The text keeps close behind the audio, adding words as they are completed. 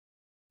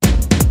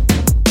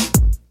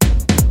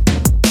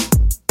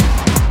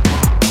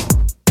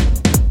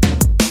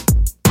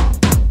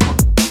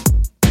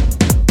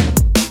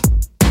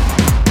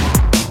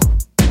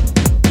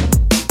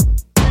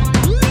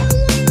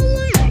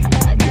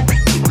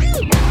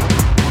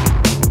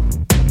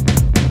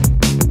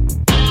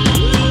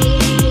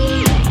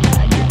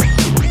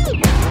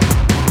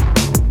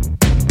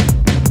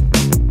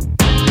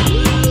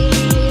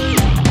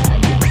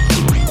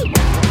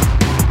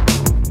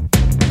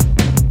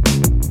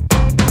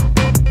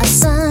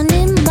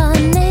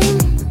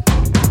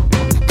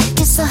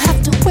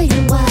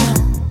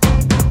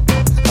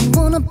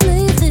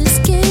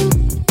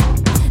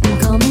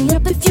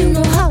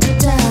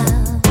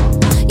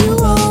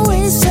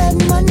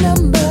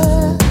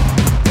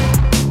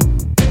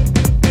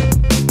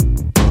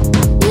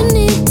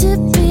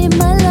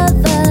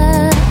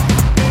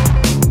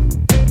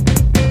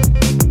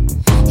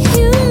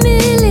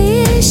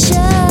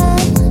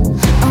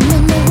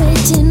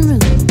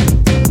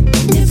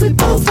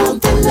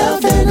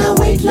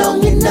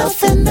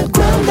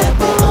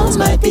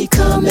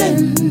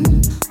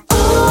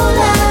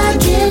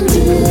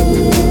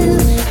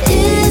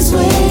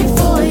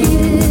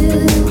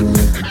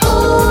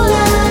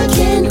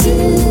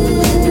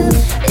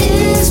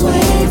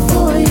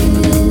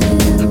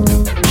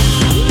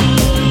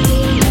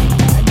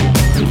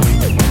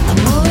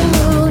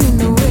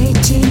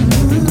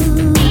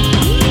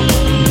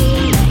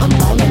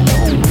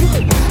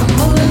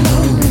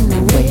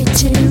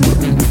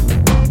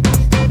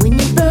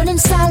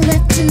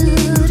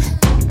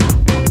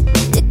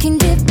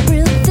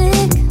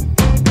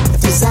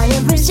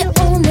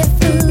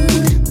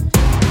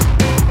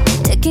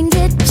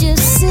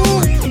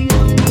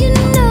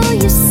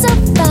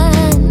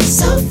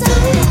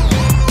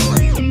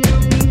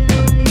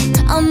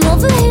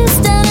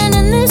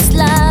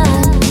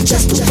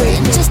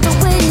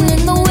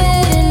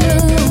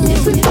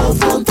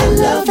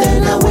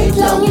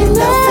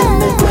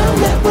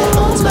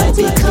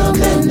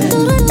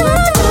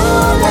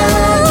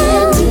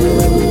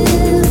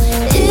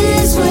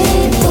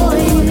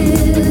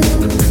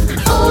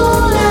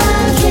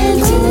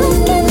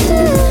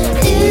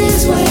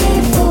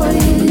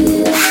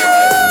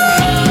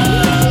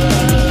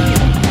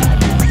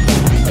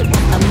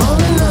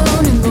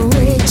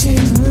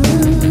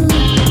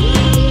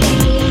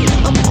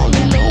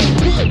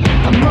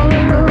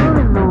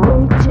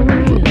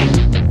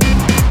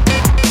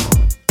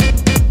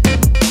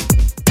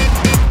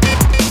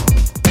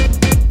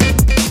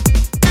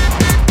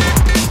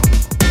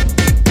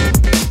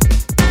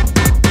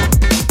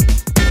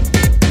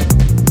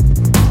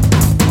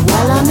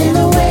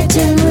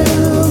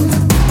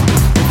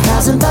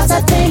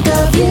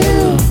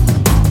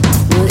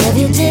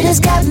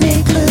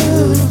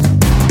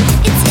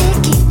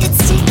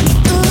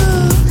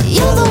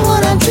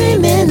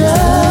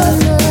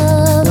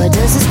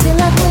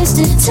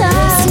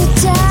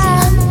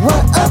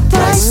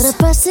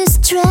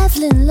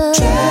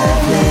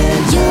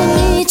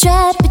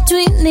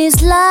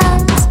these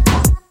lines.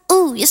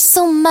 Ooh, you're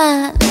so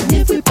mine. And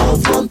if we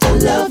both want the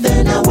love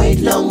and I wait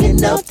long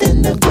enough,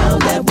 then the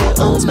ground that we're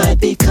on might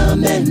be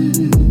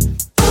coming.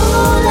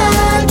 All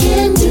I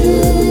can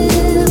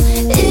do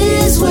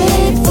is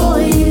wait for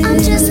you. I'm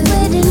just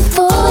waiting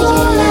for you.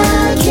 All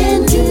I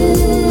can do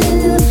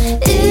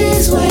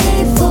is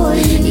wait for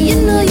you. You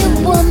know you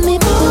want me.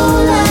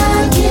 All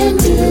I can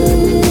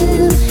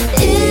do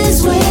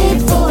is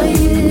wait for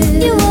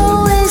you. You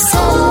always say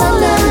my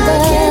number. All I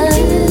can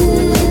do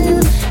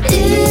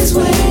is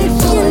wait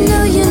for you. You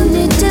know you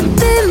need to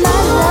be my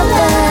lover. All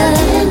I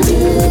can do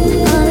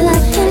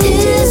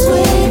is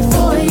wait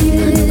for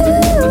you.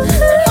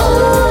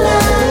 All I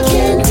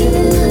can do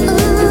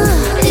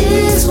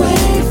is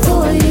wait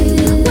for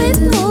you. Wait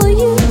for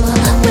you.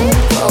 Wait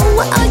for.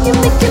 Why are you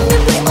making me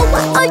wait? Oh,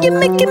 why are you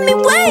making me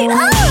wait? Oh.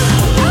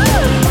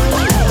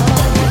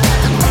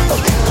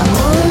 I'm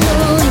all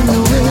alone in the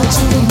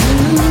waiting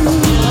room.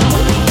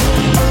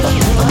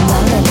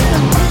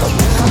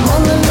 I'm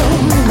all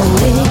alone in the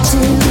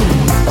waiting room.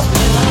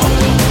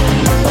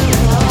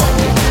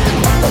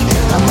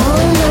 I'm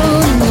all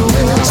alone in the waiting room. I'm all alone in the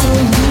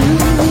waiting room.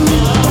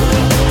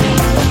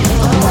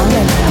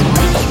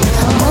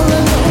 I'm all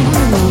alone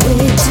in the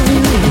waiting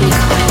room.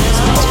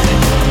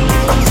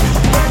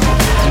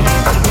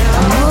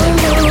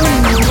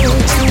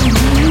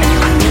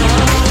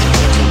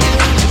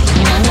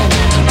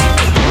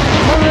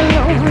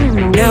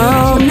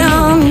 No,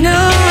 no, no.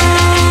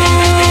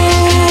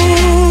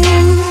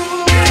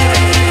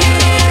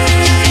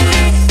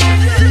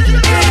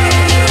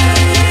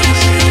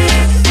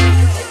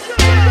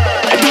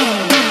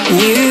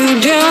 You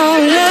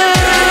don't love me.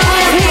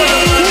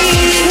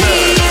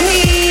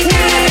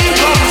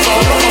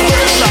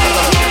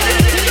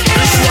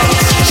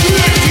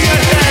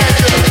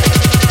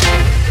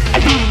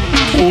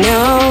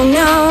 No,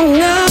 no,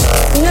 no,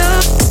 no, no,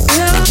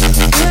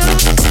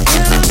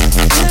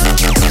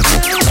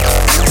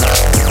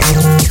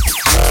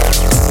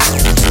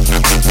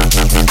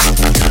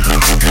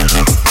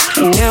 no,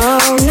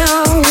 no,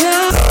 no, no, no,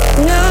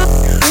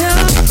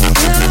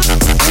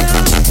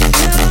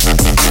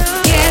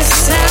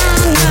 yes, I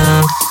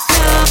know.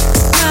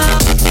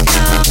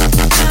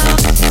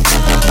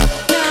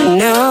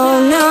 No,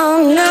 no,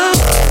 no,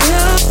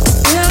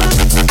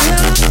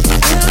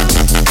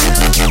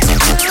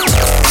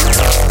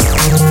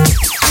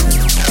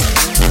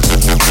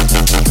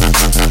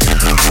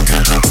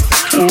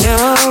 no, no,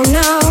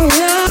 no,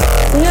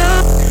 no,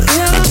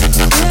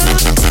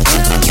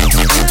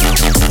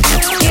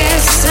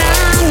 yes, I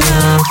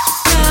know.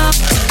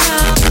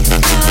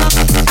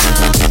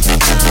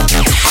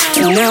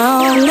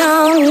 No,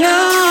 no, no.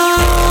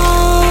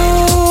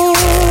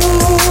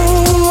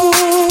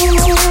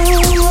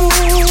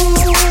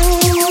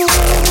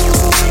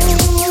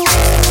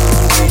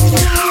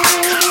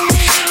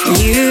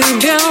 You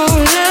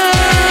don't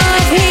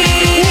love me.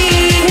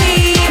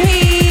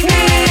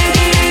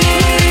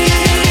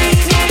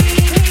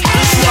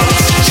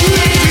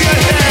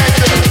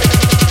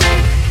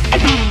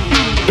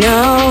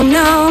 No,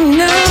 no,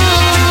 no.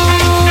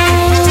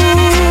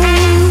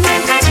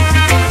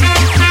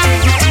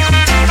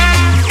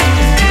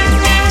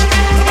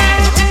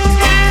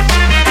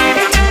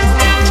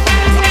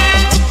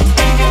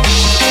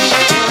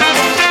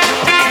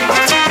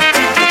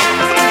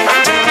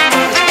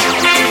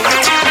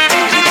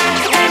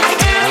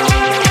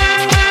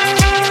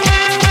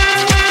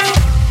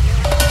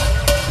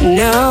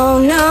 No,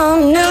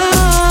 no, no.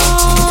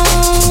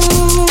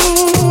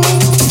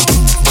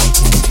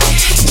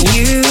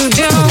 You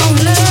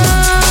don't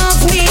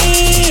love me,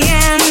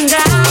 and I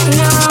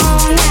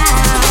know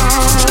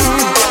now.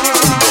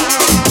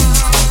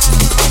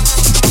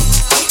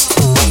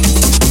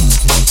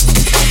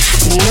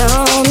 No,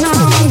 no,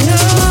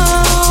 no.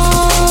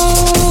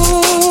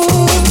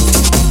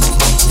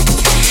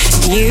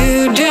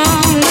 You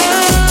don't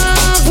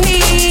love me,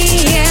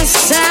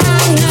 yes, I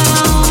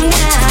know now.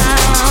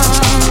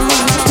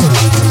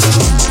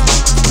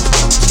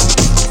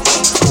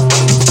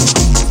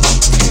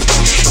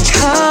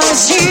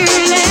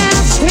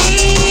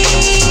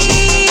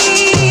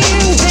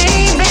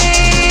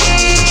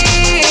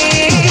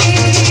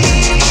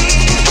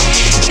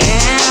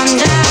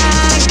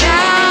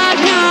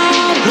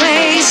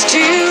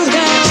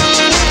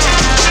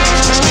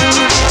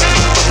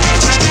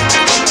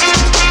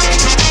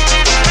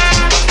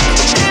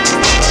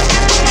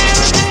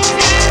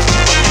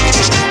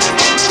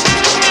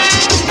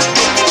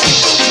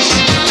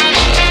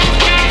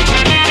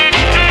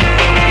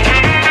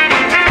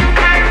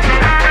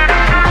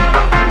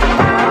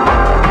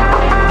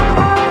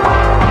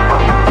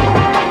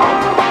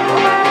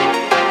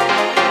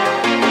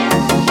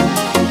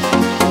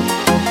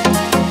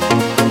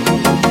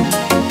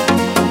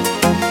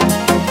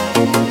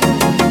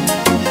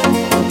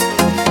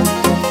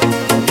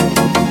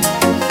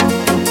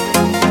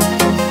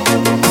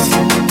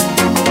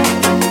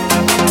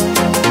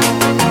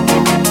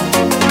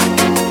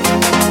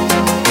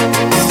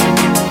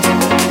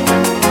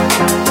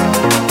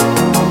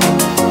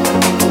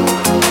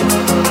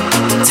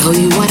 Told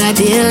you what I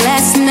did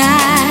last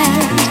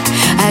night.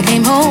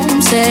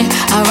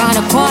 Around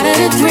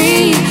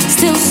 2:45,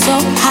 still so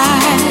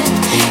high,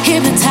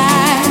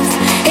 hypnotized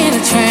in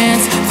a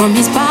trance from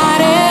his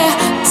body,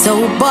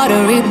 so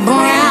buttery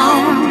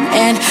brown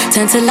and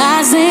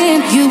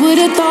tantalizing. You would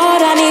have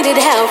thought I needed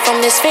help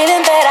from this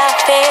feeling that I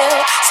feel.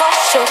 So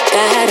shook,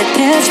 I had to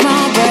catch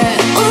my breath.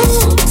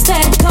 Ooh,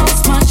 that goes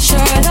my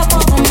shirt up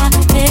over my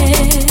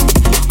head.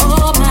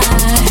 Oh my,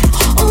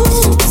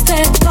 ooh,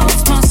 that goes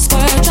my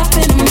skirt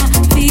dropping on my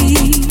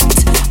feet.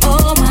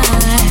 Oh my,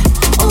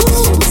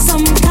 ooh,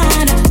 some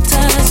kind of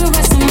touch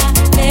caressing my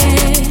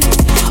head.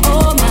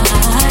 Oh my,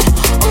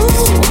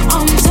 ooh,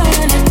 I'm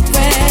turning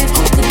red.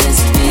 Who could this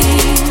be?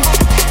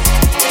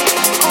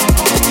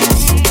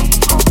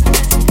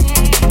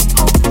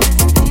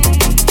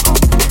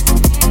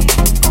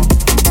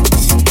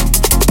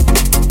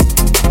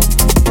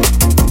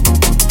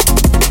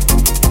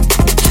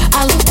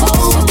 I looked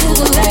over to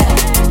the left.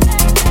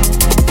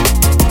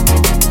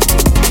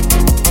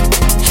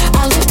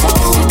 I looked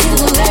over to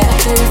the left,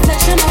 the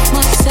reflection of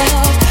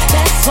myself.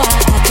 That's why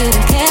I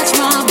couldn't catch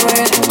my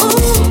breath.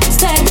 Ooh,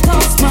 that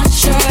goes my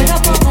shirt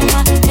up over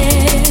my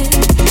head.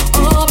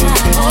 Oh my,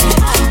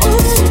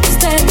 ooh,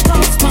 that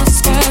goes my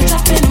skirt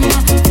dropping on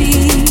my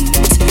feet.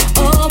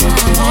 Oh my,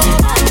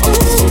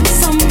 ooh,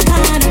 some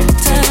kind of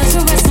touch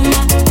caressing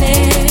my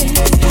head.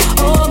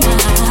 Oh my,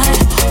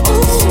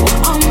 ooh,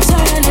 I'm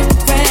turning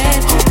red.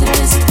 Who could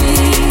this be?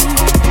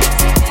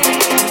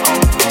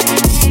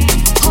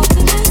 Who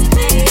could this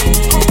be?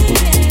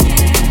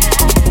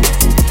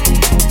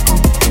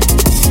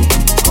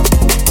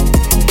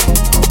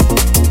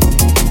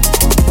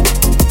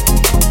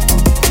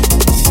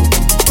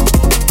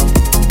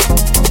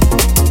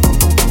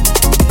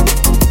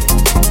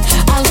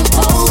 I looked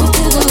over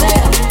to the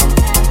left.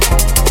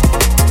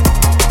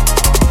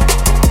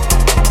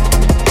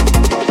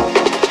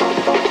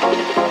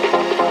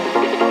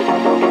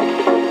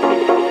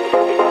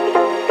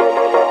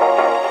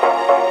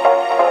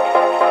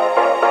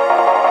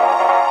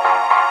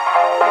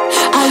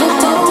 I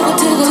looked over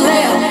to the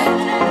left.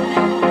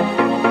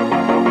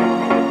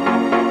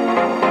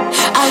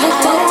 I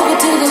looked over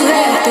to the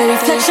left, the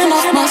reflection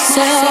of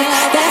myself.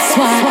 That's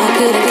why I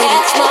couldn't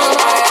catch my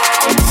breath.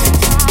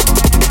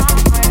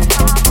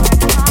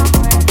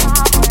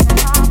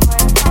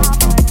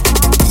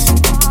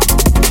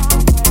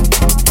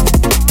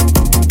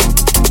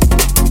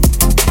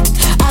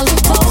 I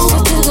looked over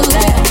to the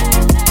left.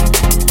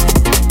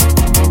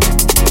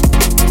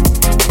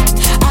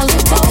 I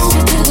looked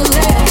over to the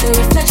left, the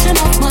reflection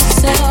of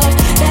myself.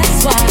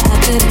 That's why I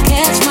couldn't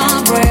catch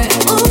my breath.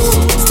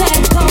 Ooh, that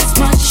goes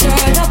my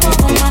shirt up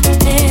over my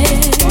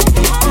head.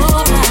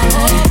 Oh my,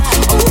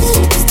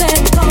 ooh, that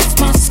goes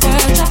my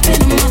skirt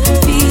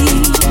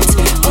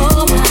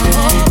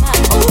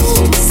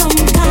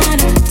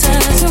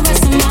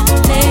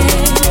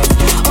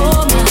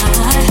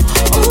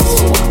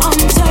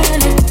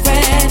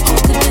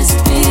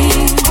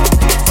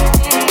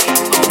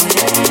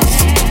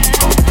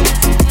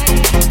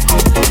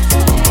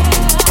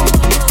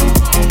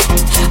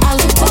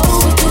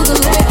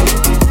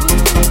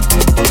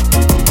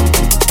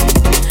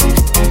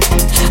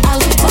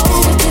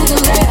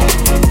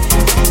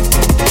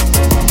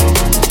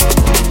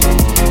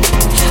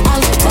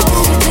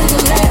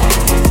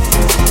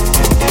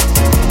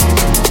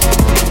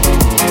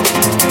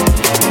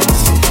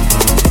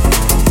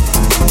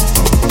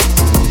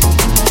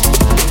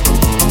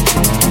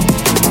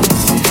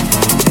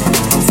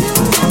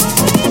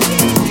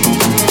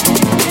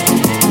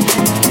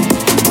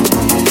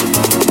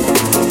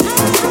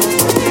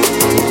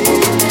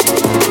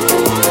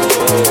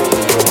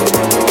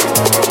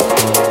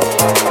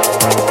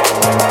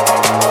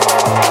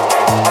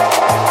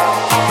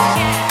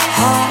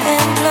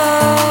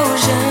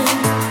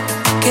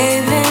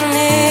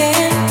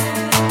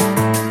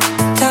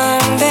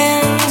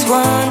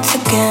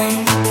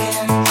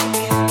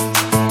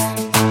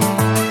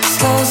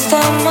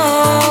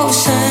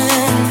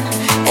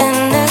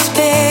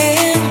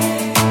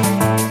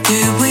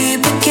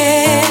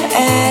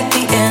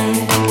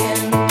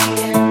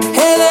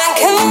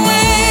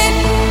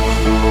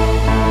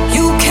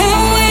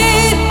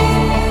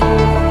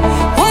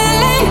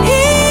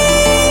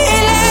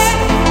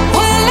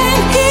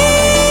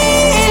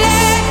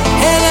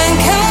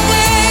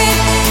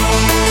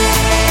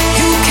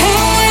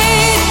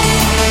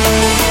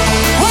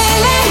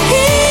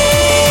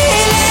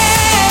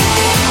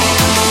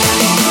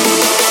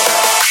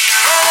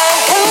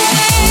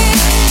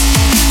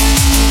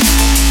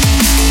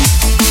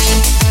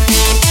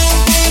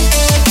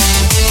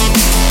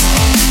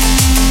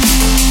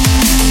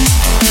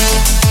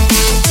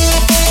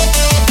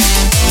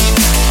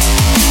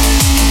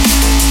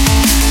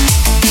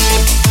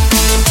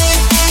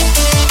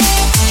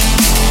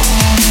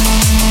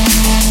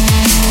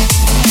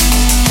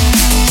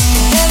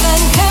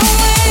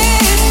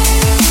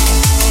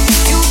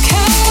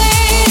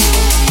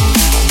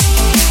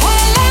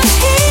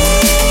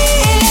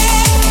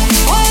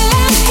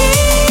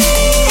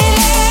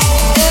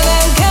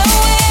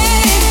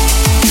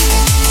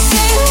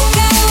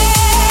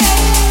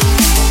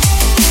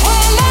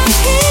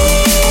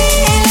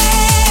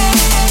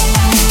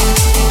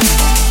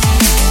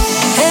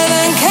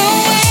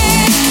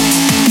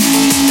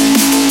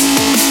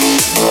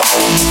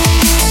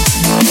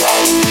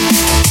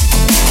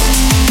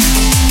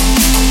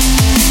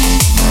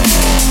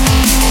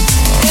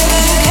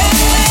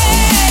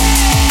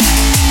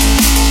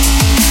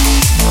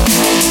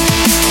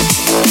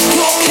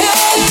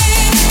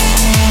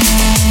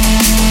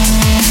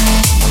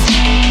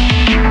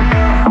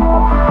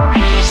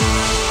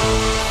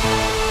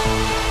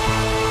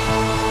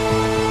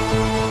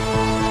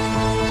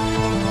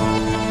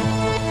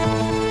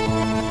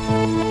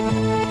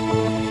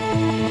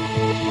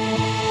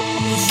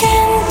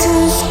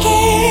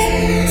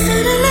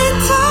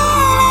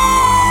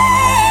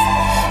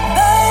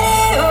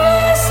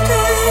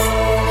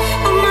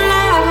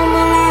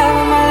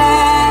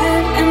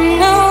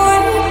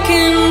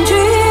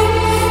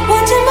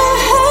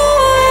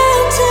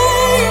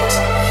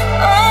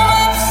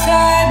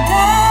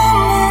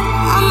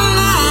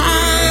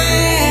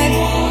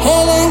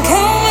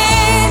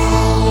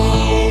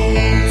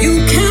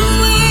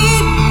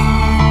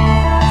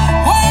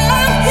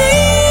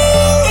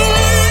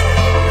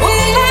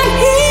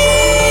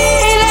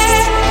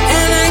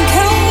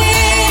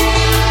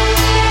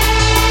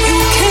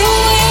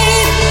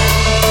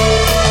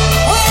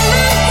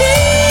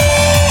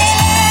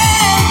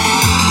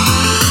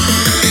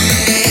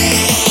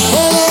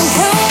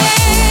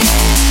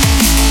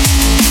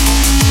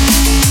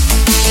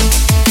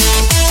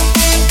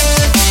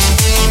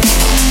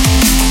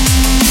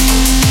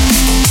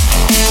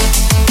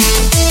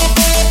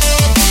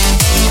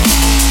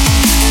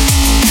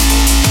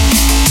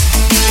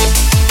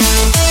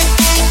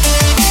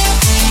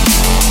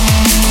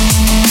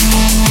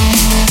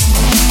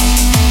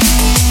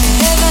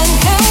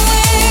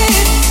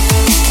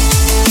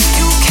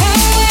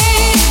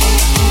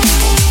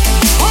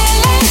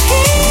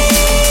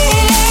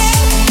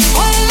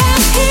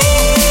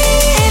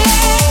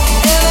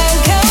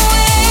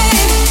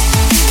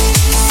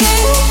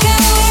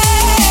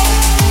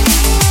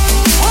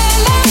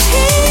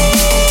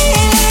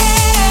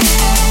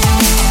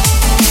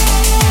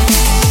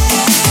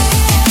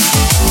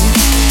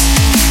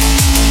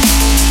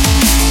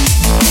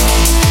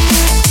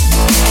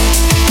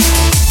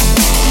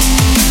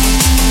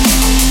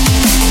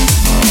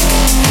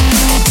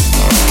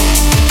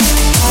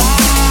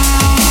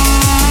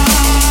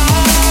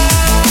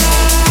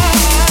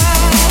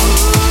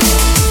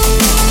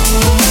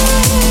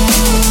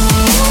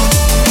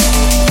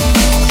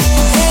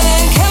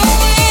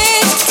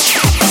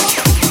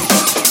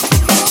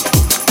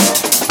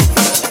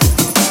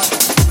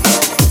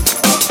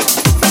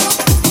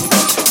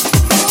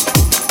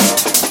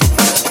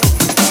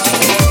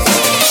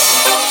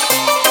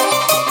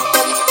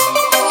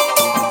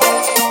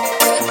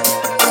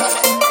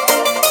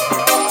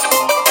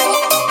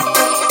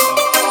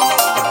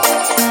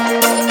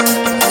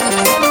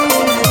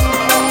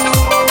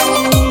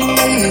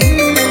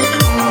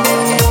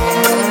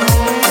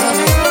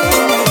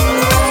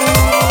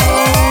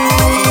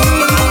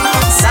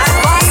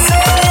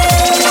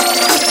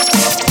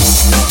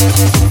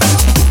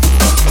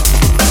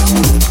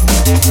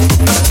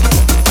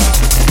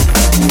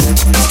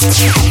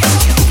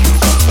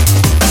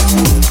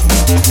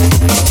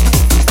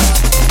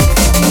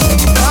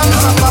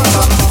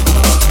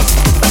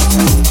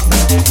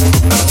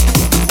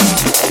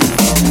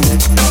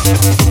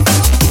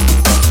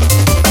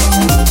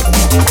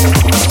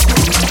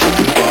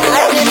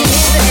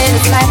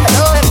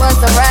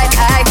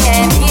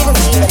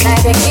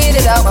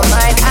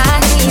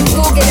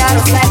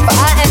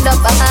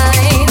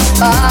behind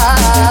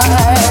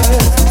bars.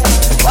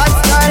 What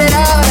started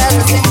out as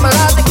a simple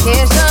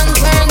altercation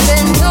turns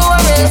into a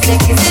real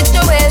sticky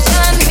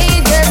situation. Me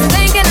just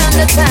thinking on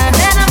the time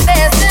that I'm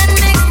facing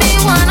makes me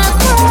wanna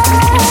cry.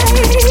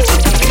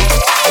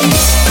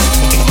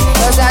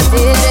 'Cause I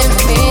didn't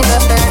mean to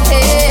hurt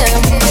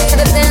him.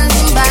 Could have been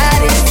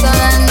somebody's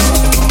son,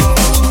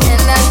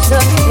 and I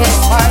took his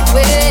heart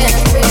with.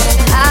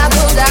 I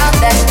pulled out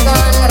that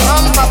gun.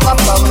 Rum pa pa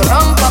bum,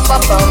 rum pa pa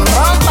bum,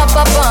 rum pa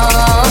pa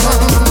bum.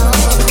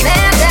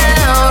 Man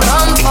down.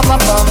 Rum pa pa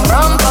bum,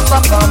 rum pa pa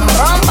bum,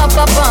 rum pa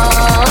pa bum.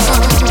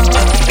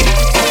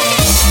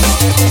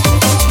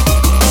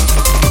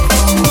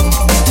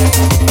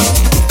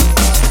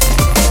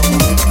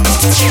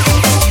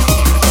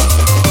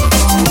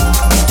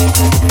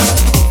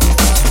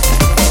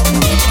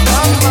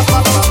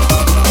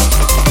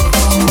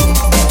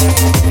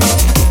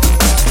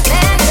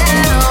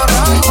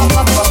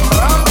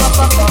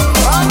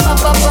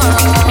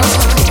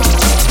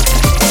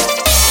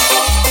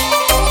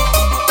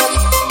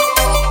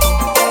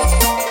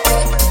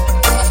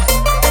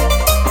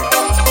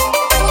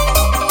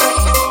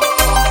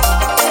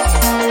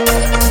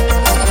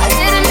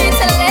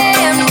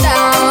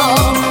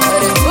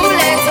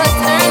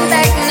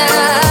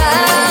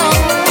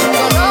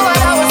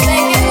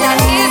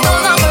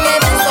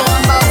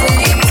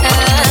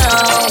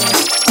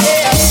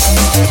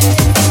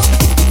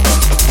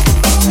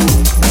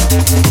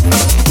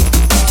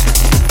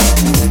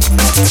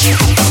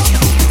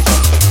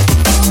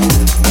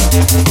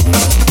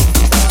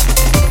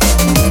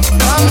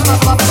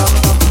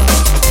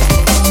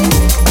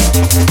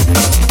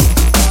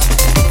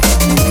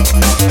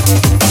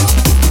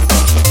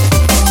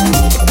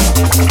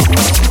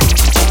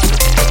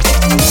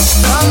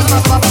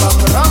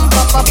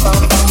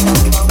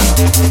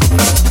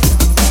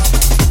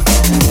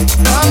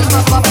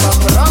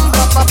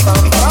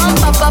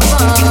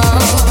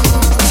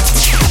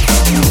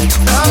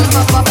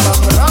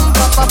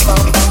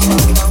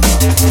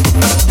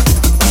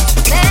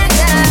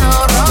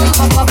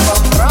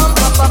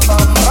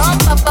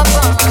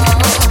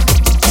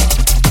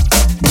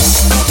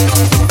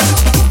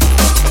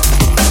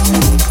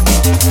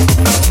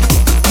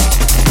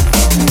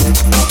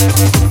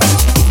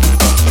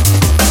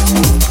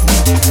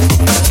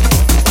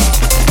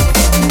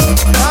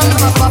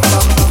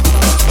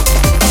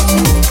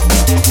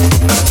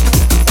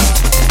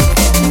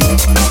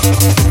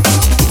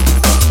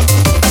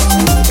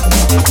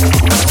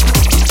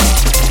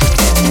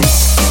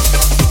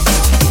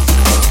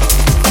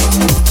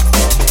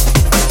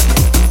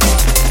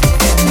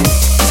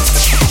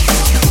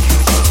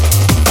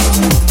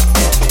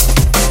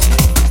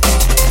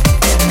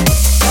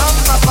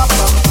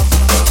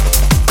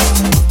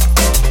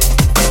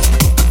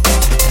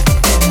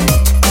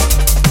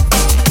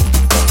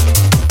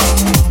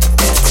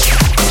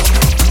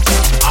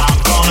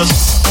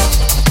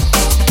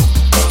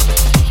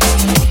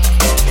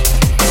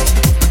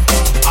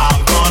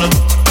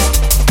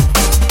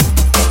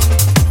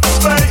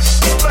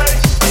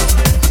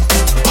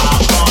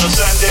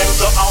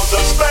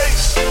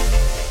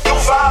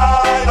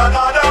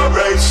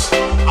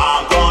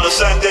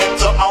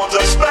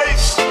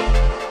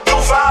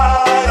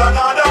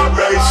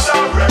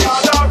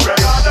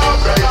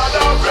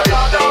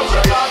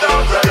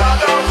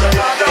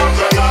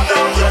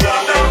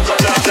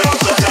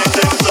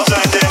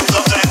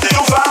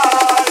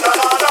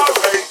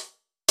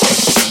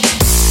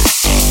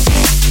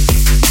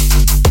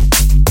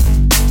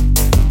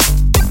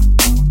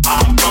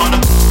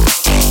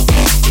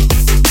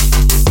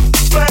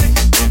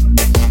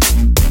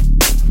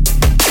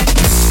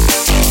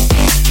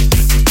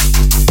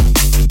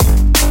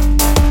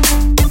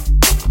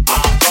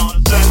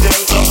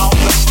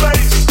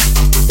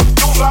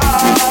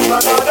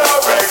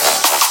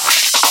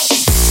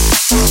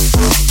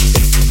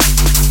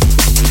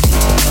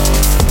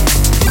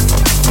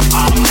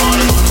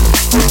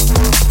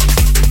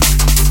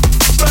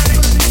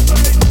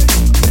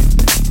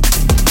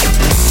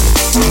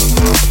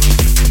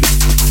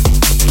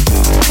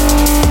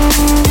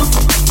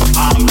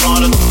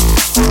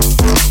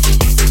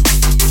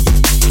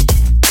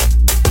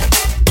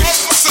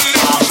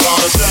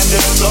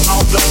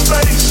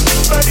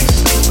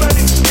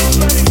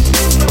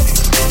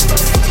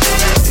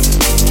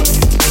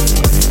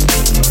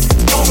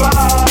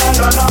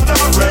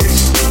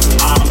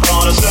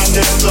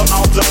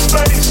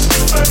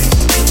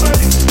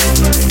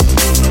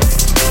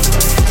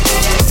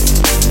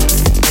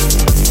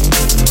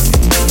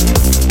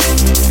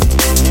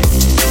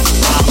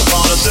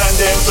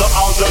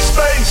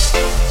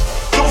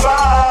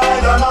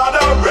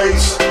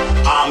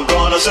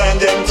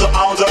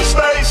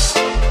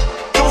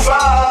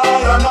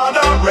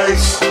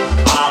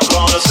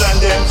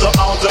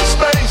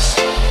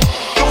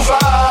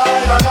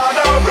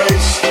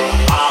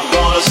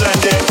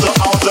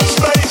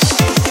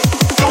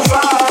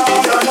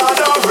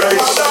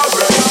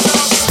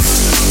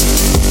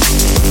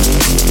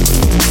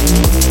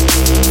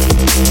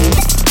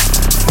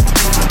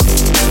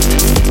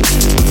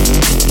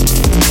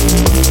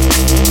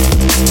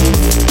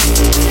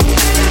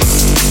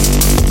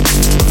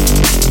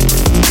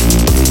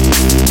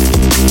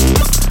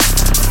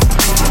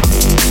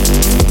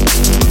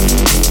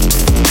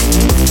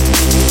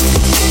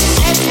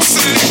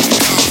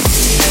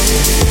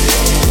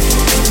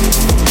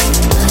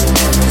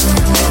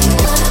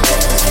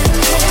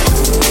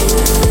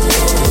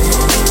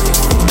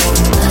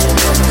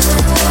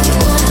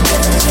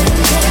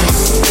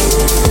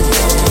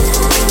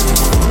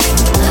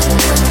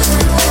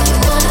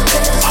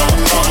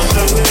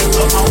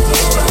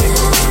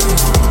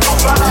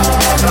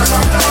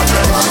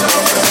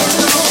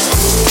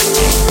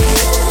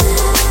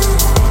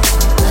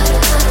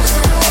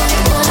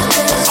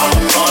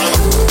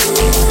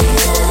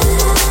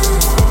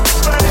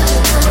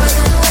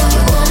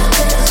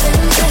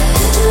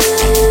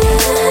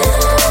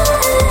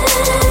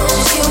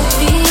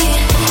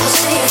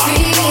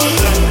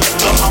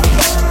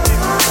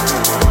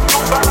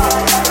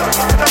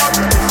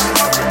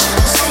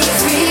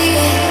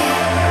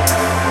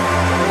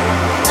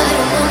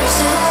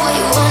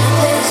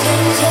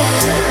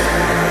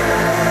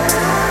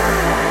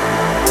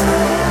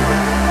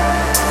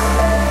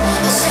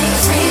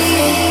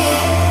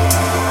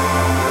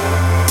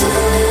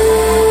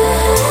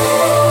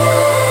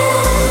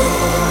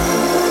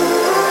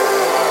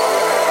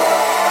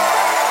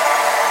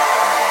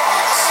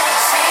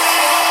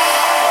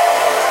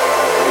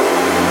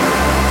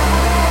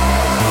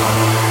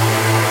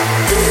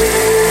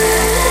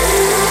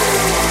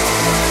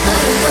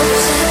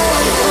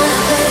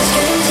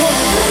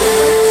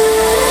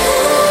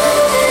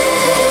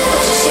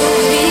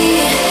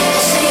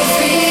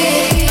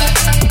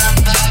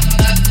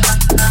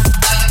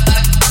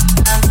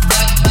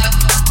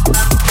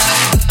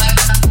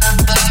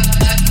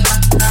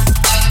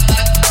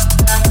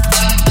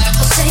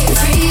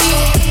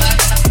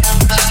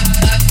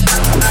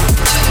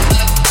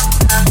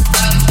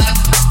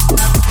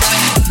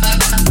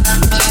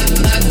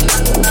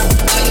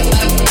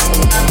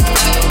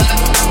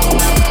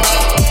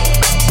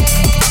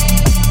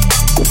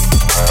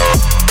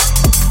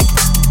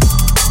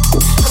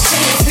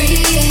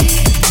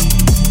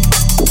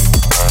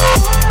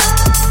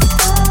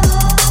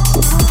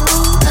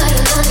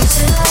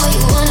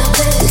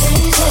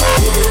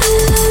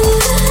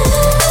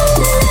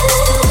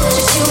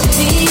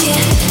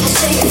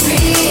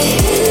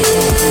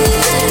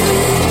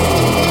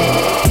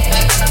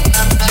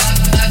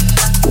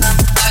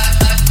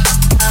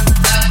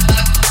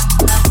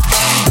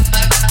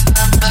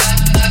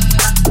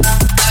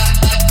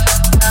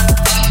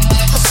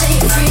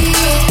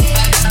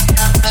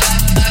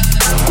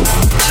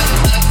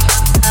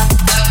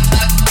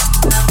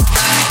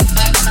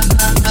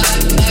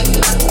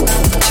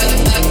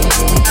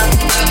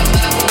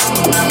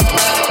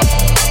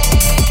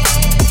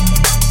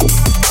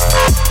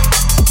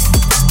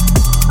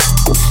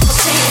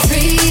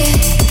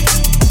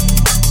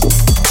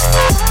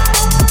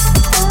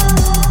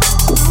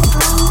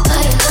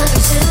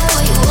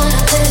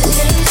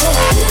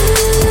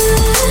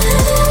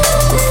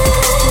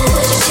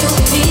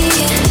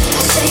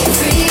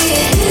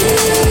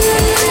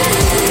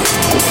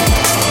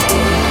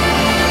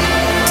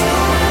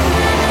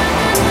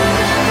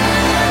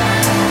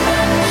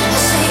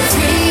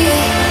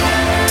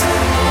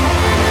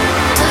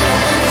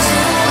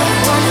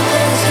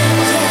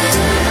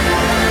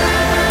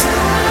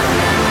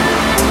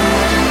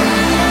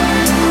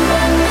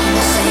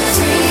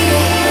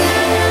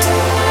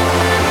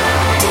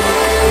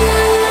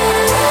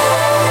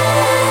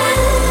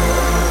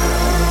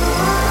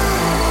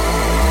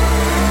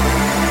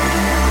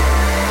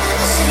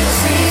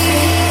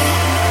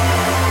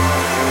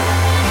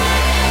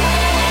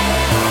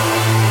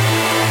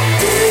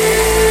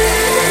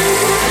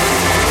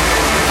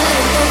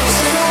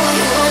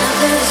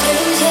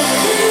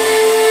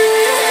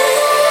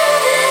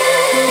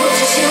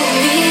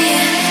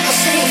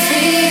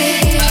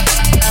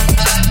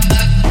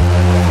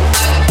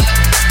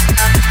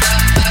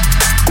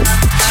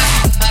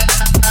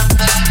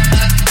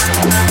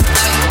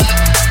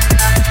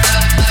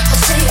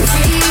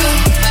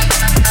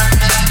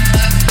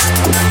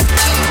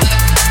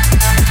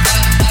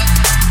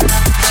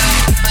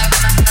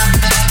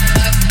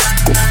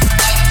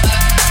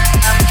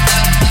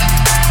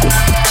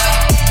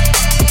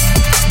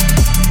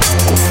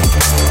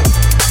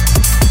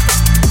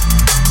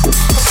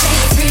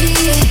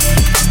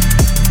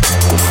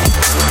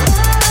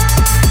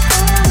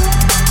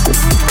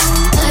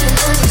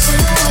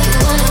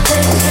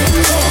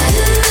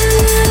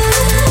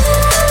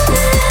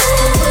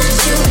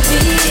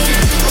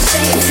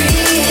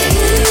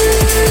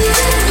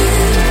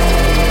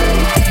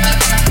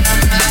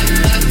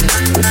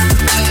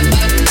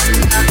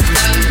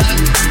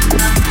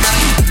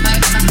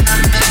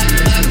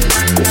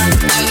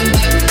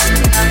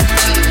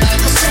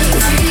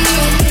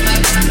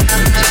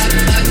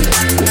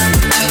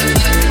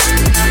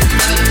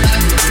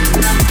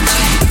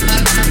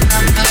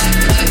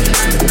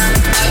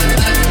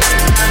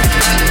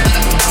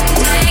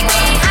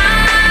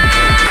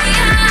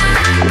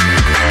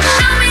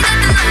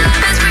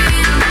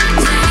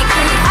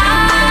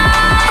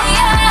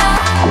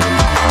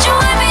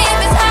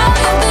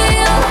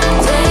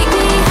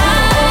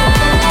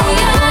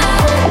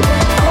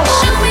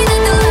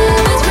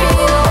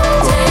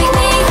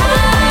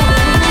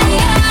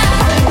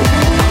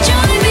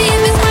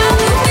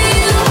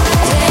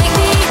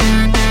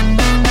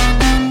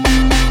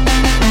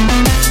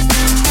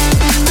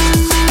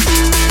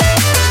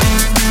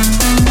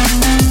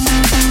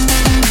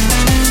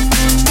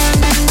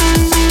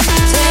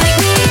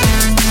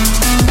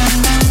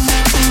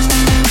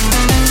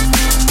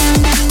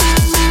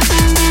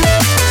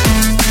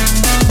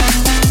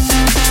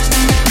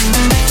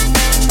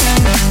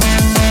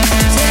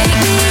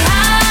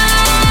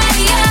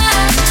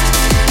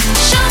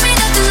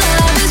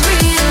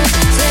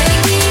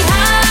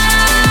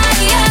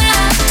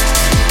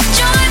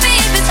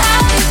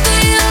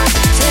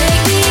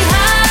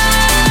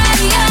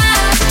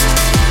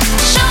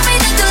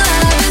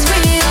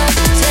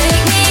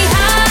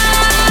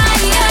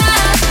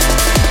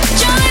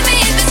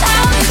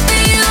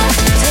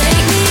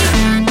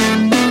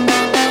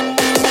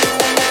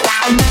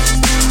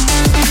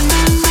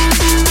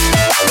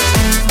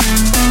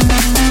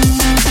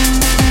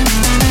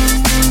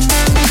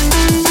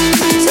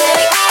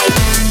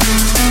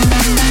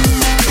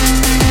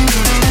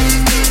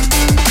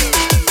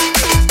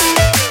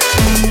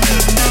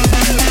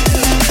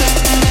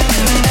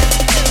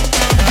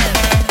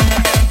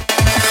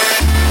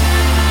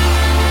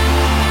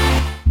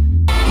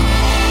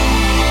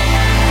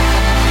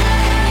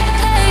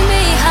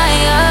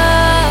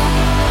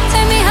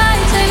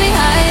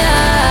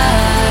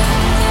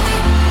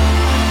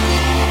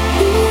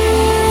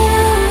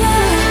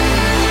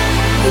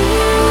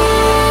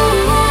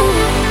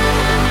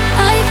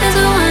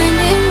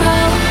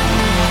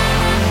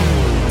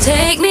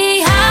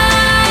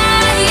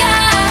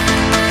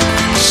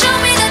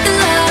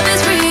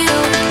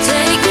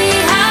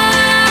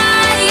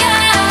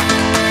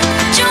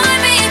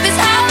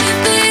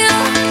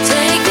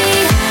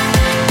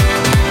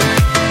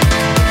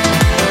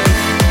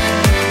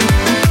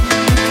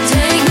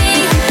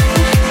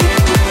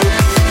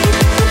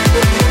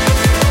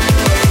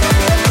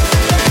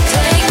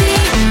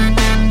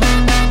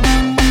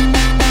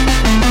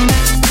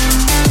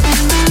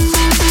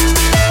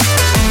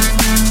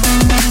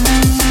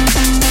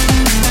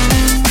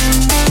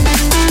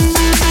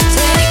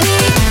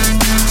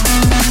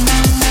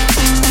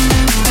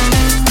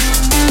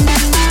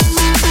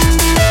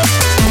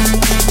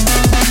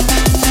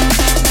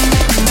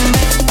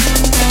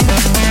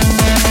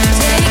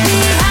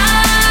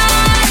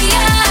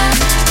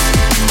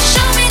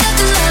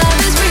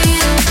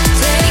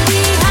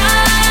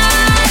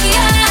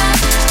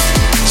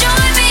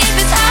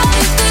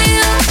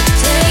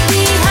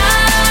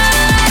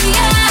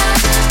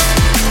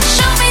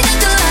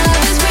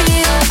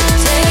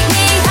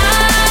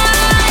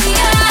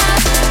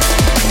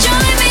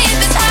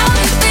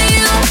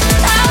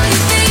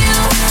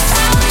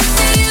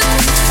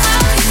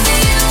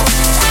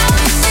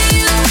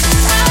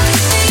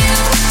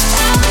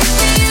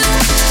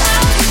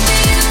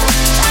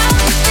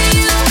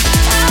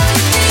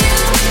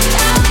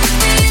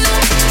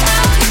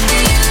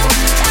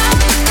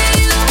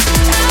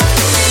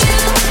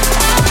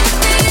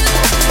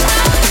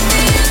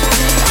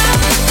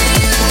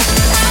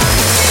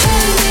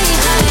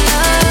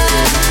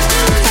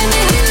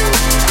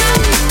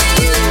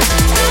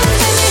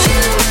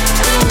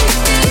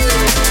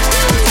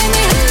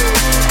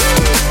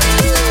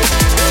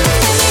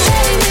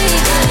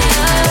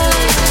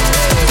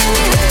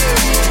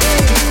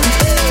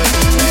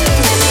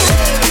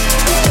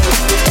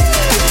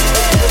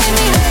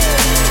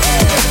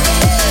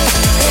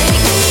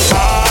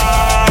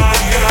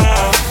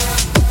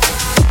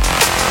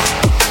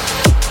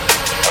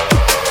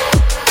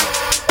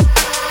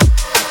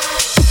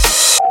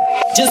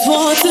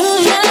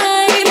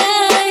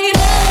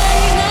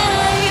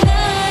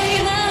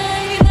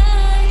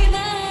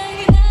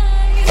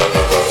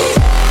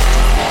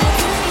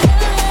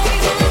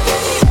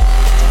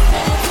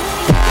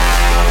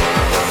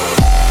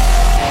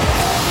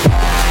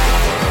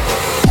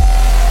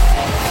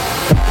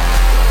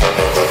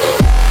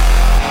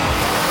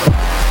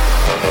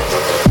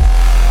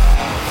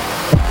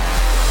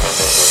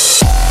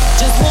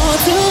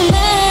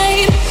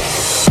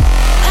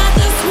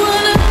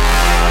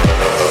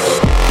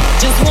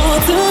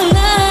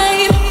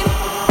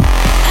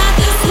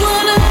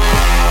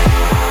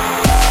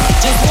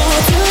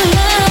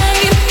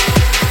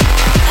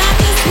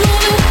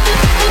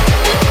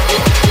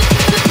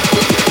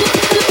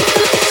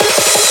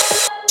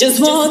 Just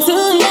want to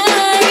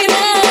lie,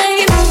 lie.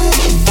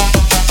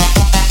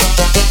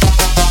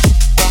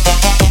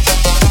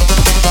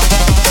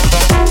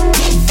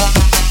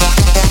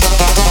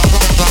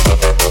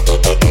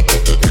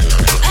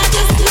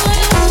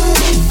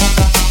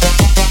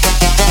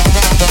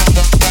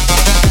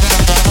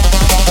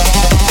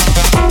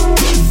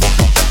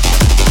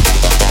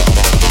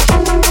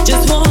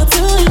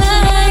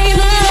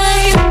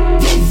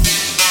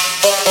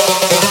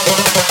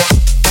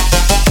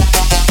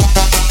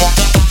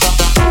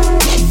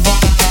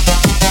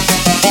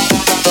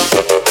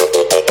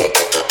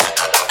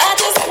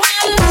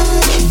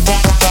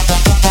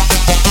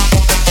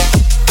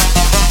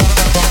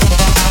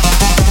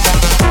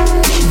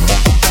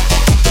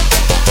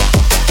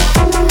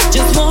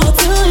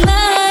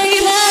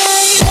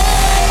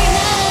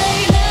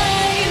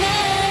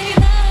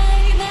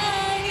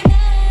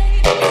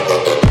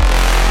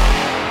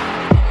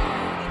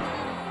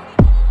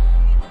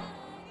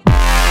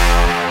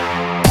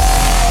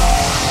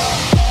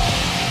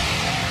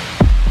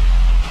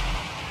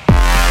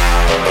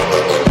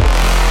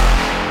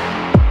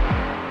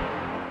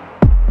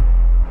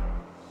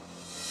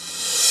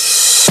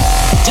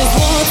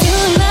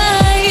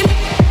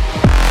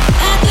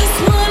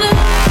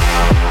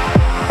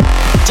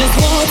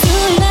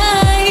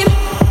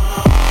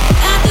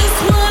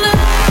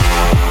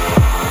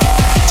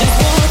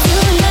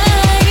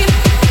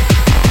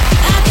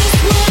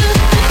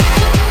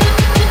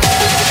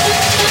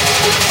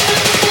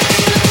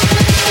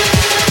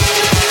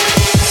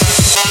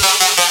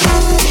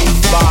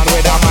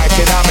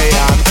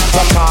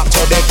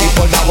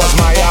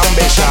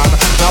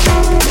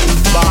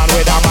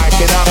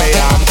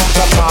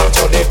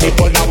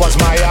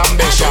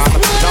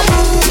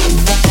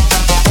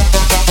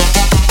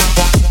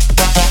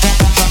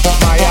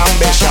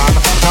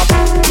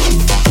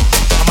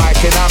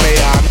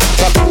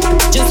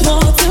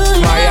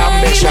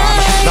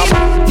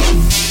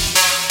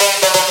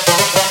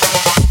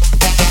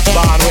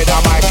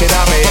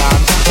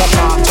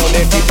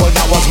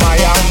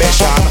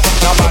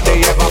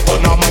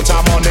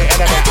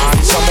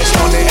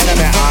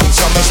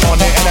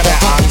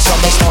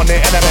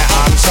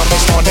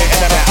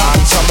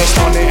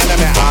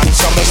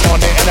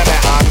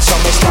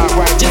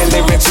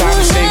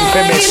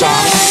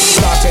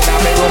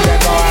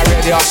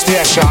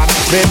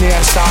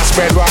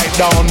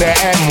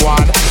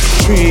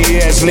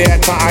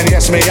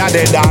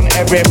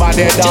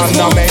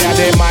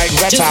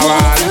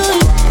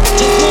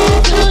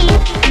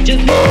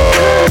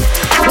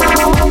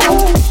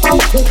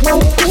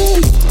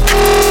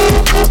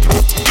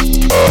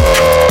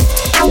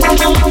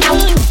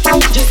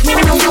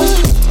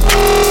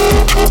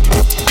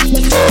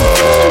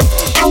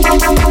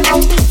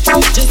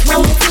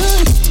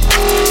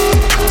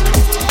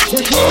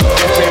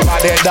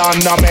 Everybody done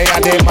know me a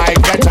the mic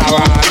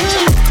veteran.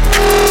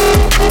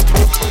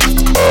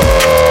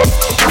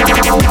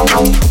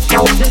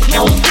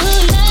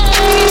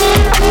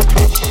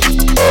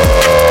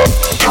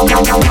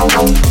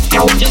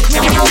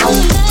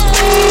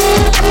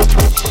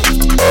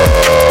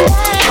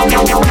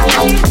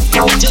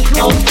 Everybody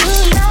done know me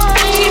a the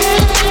mic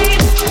veteran.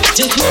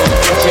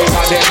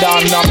 Everybody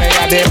done know me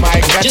a the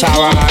mic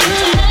veteran.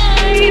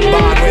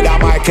 Born with a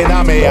mic in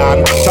a me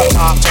hand, to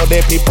talk to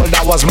the people,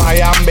 that was my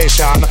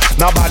ambition.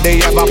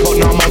 Nobody ever put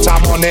no much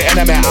money in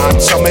me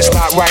hand, so me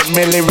start write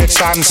me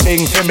lyrics and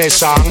sing for me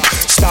song.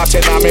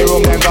 Starting at me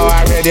room, then go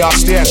a radio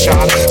station.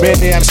 My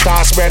name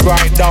start spread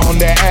right down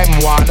the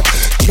M1.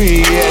 3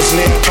 years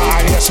later,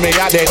 and yes me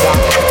a the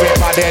done.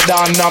 Everybody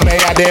done know me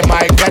a the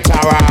mic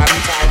veteran.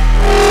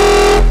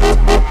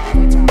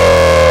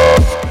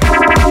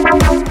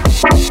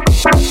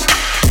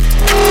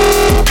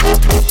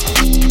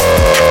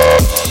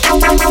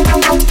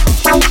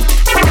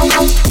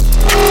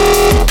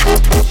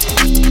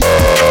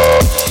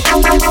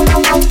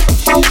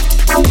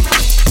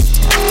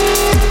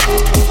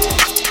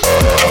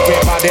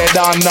 Everybody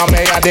done know me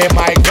a the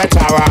mic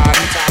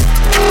veteran.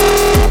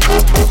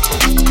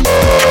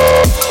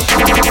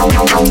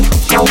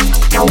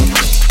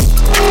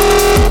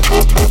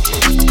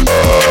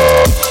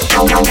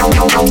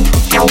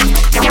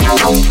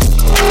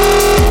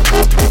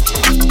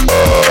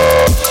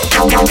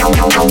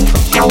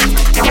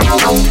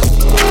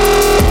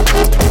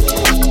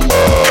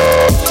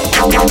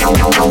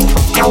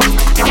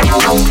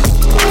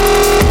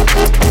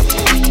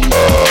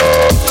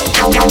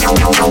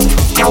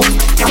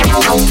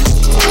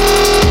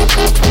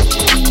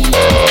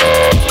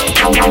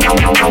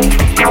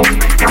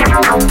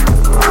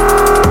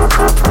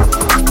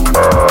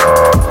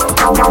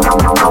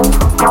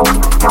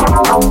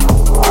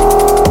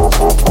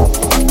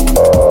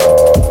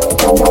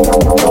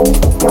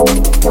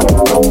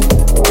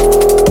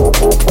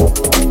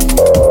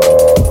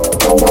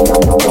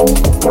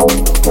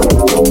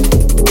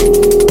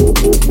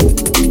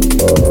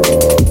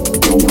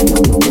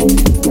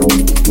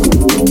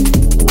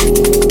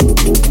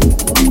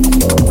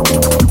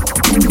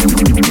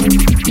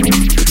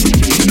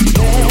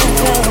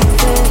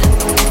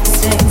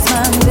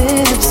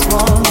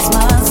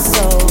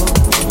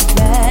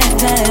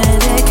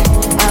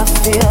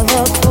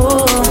 the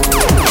pull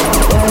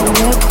when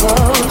we're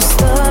close.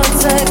 The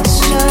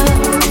texture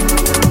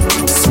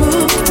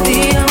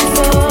smoothly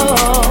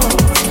unfolds.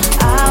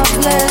 Our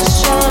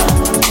pleasure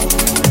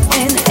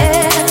in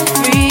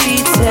every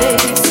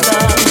taste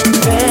of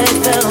red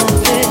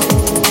velvet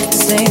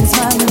stains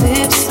my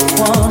lips,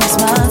 warms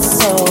my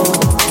soul.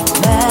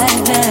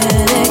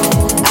 Magnetic,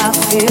 I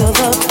feel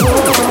the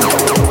pull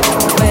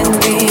when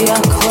we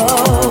are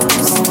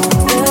close.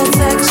 The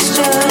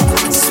texture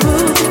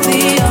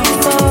smoothly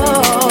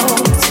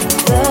unfolds.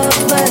 The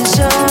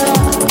pleasure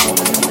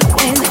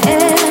in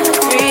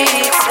every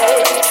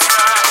taste.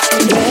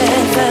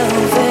 Red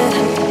velvet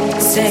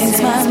stains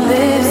my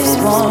lips,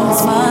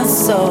 warms my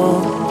soul.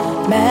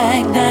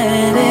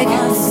 Magnetic,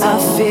 I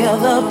feel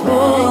the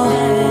pull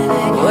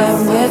when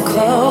we're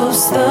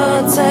close.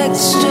 The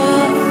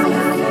texture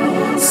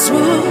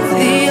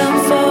smoothly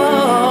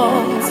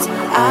unfolds.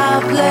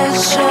 Our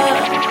pleasure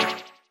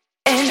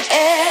in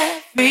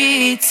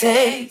every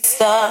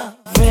taste of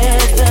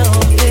red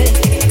velvet.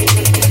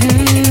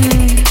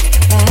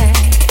 Like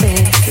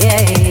this,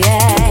 yeah,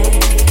 yeah.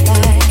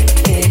 Like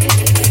this,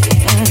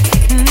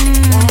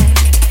 like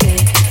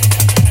this.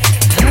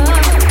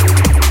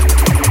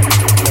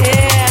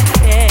 Yeah,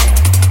 yeah.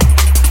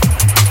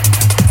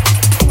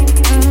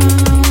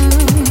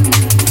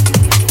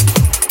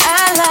 I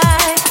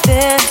like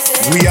this.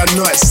 We are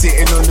not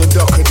sitting on the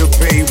dock of the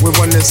bay. We're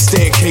on the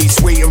staircase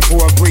waiting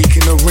for a break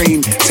in the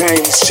rain.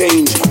 Times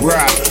change,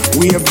 right?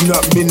 We have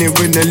not been here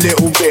in a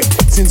little bit.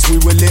 Since we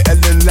were little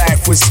and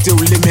life was still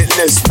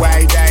limitless.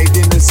 Wide-eyed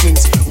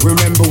innocence.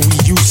 Remember we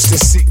used to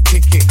sit,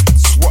 kick it,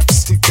 swap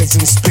stickers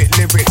and spit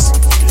lyrics.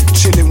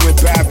 Chilling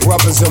with bad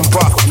brothers and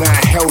buck. Now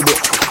I held it.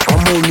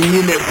 I'm only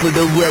in it for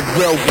the red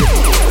velvet.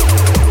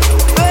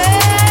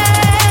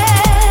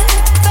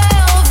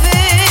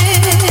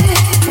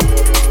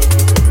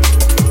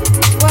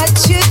 What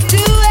you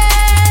doing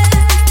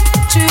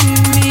to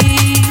me?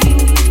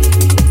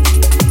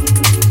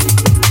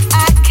 I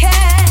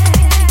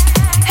can't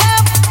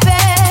help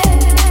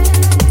it.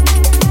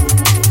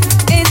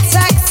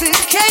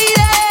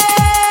 Intoxicated.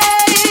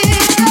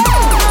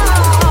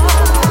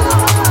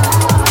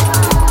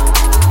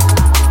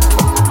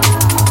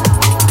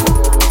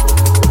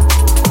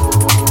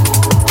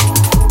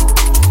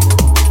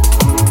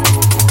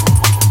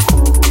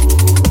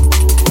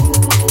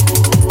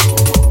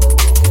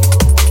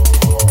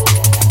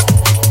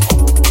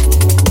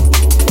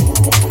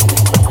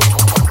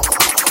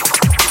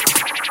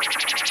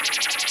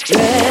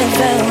 Red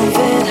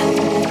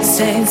velvet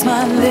stains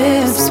my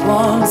lips,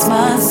 warms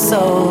my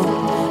soul.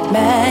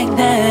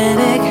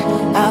 Magnetic,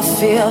 I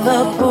feel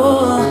the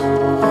pull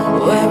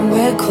when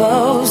we're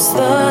close.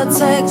 The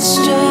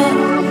texture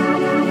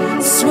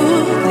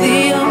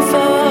smoothly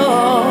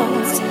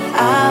unfolds.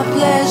 Our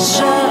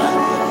pleasure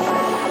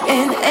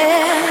in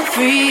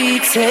every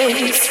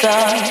taste of.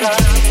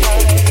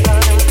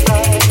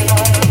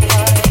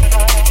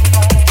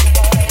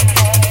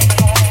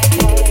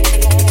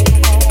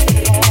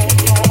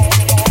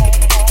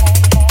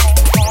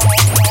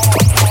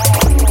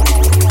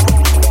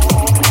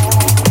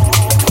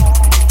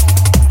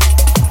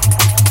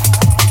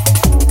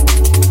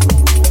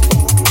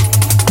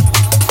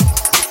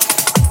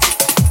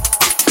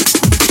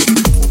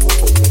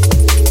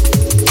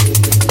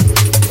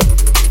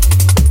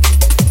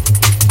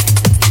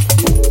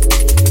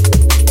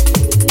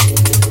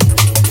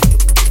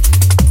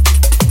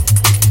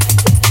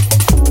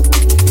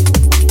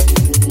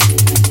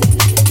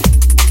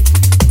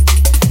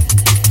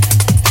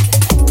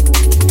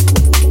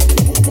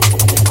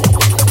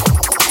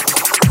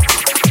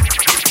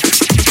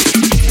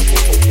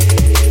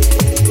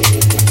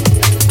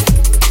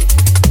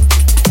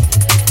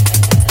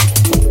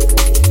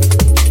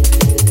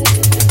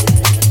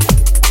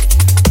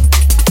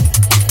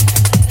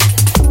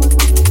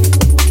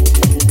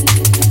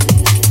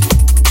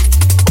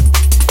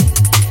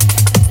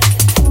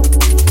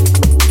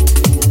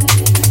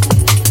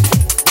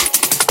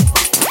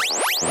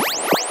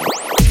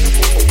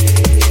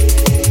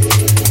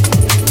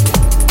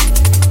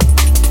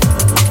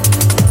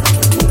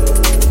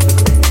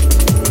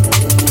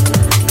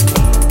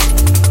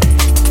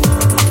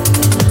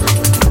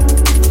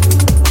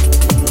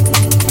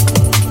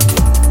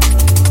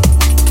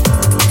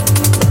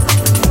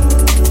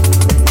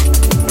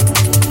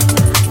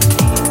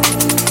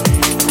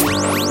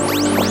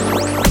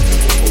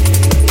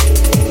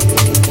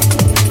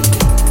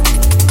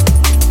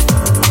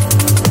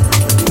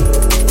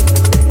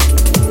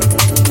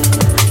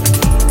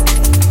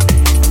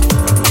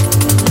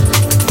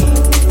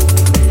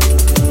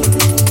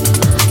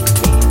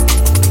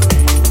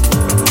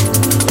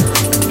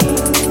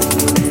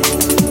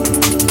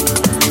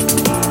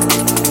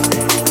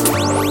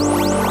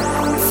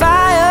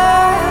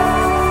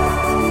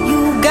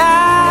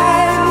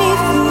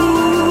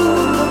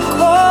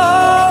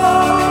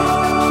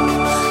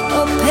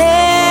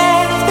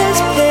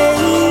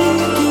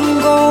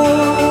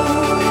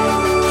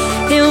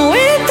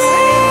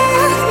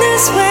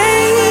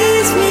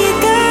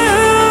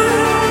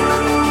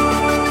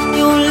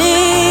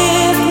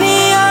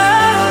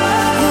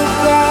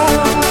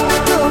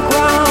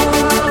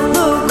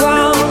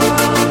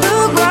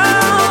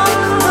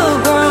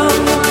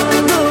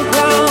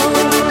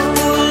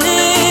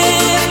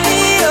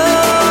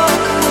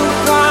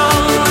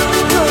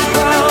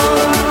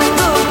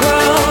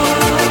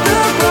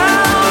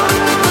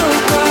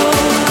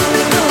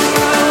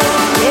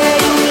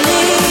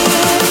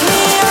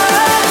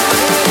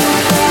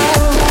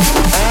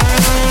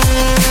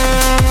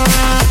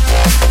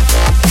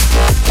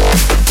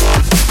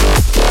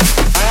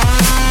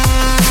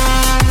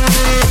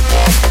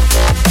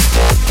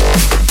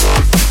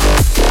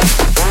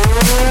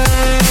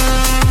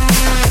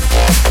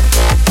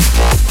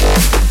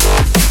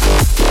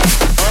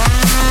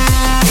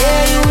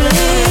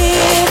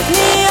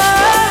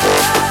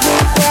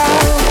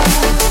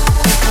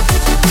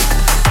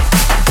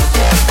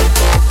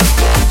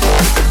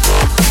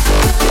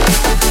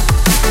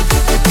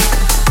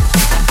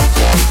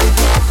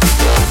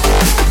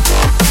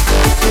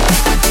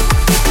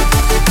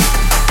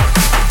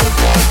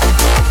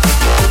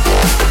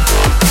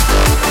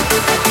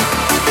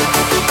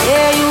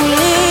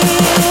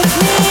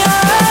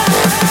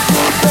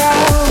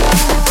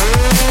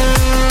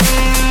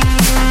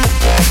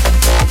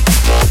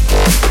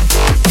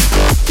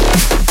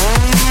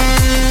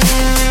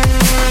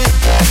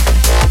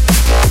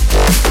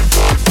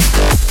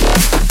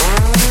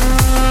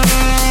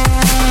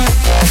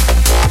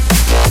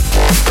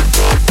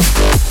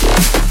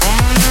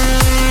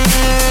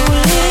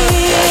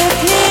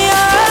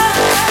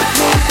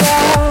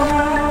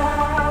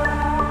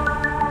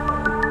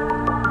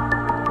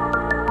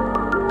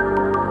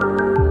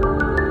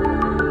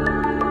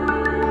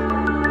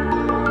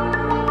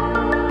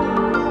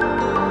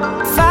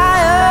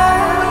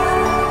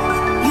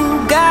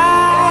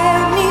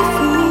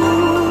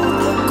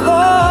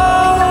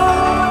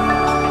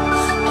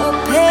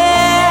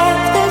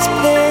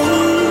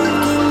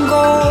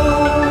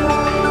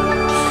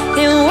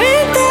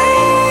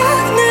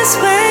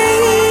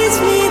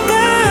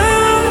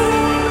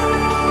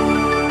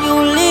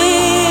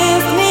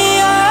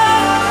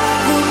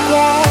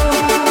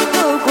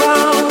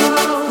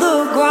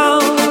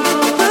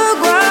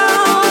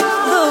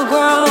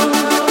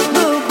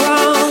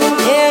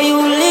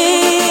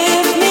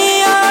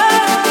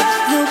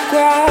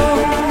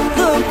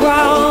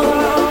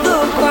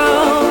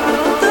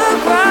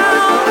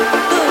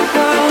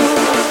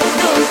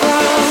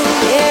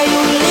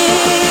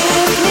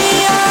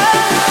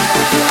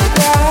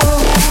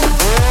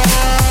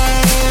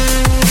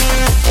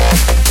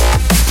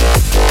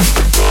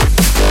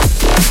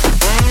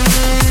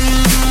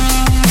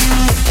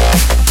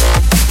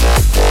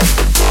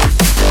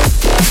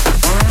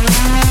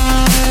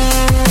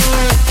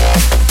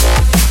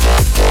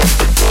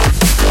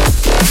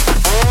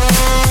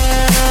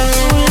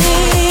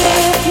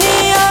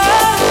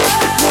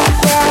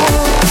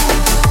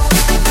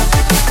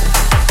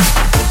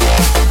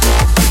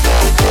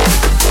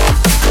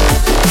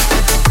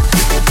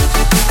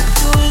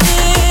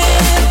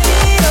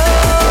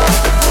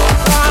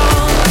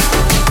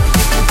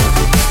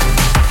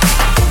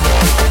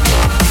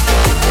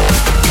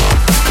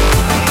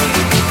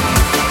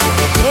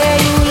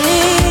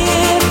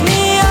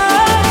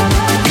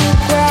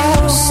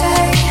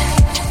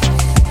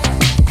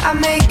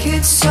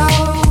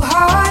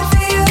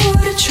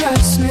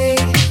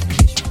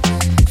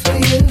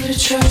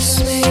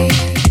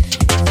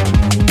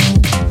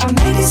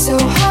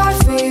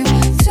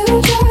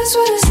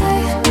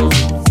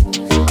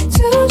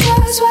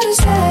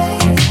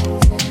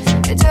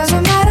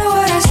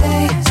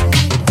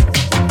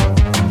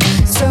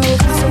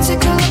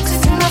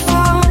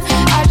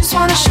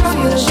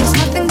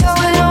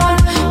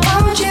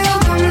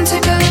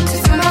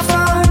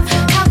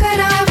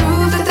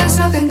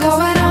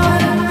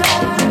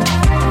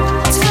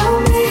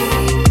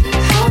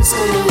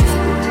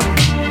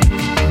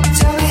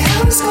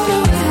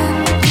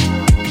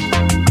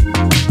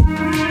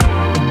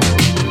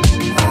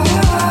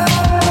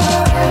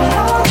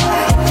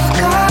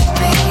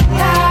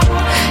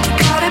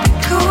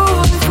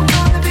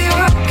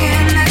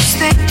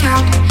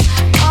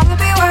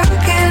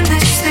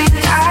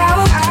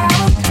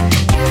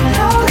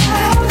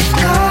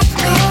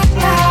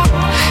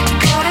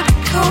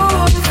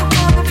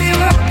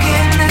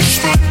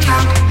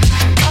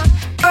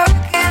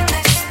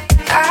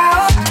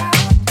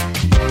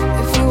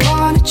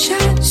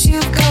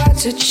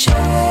 to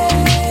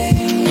change.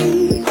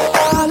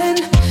 Darling,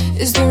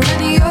 is there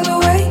any other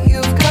way?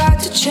 You've got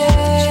to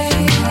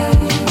change.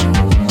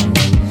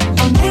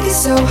 I'll make it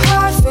so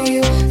hard for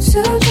you to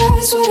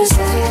just what I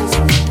say.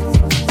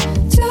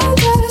 To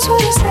just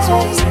what I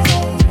say.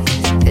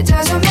 It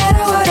doesn't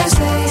matter what I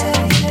say.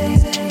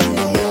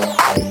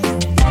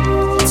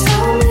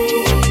 Tell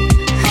me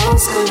how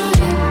it's gonna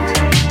end.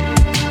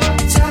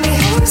 Tell me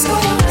how it's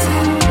gonna end.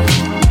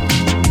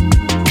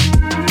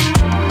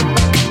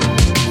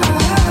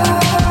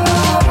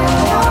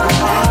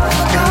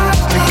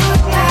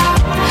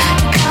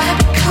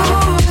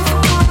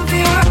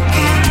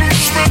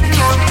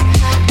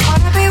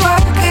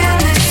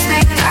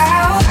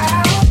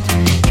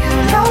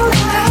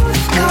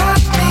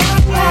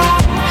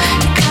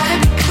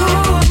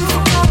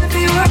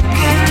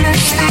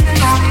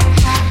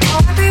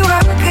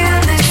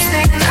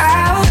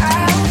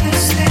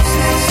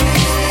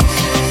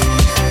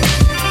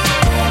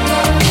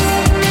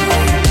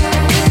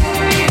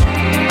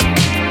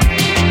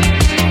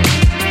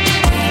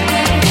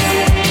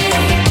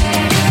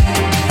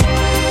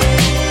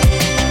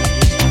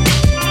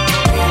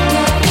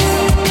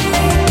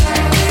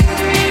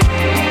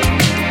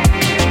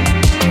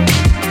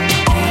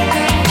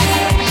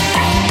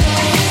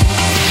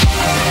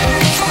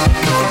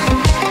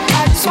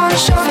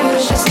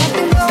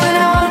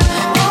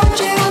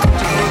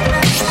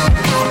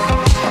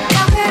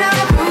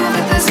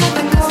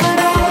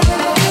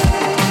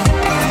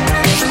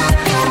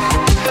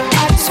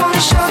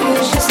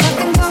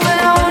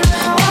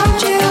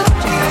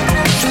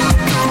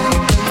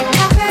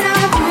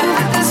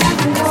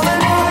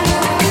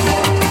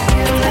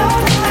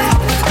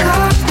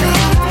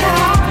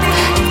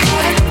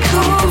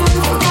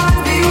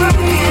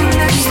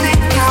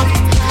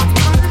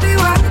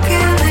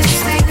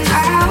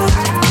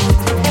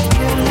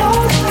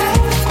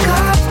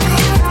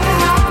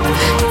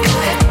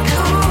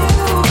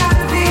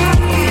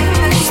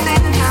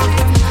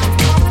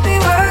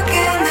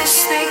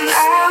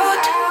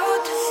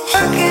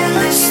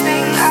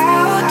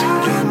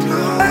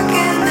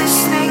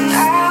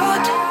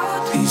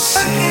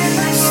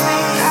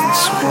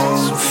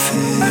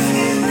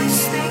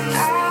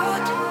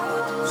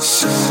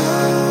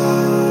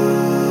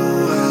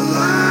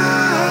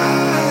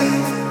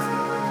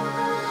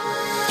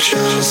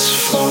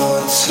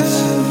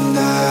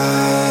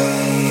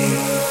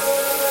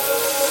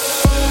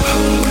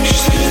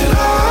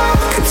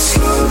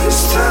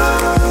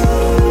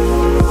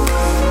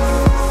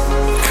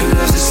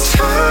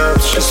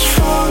 Just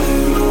falling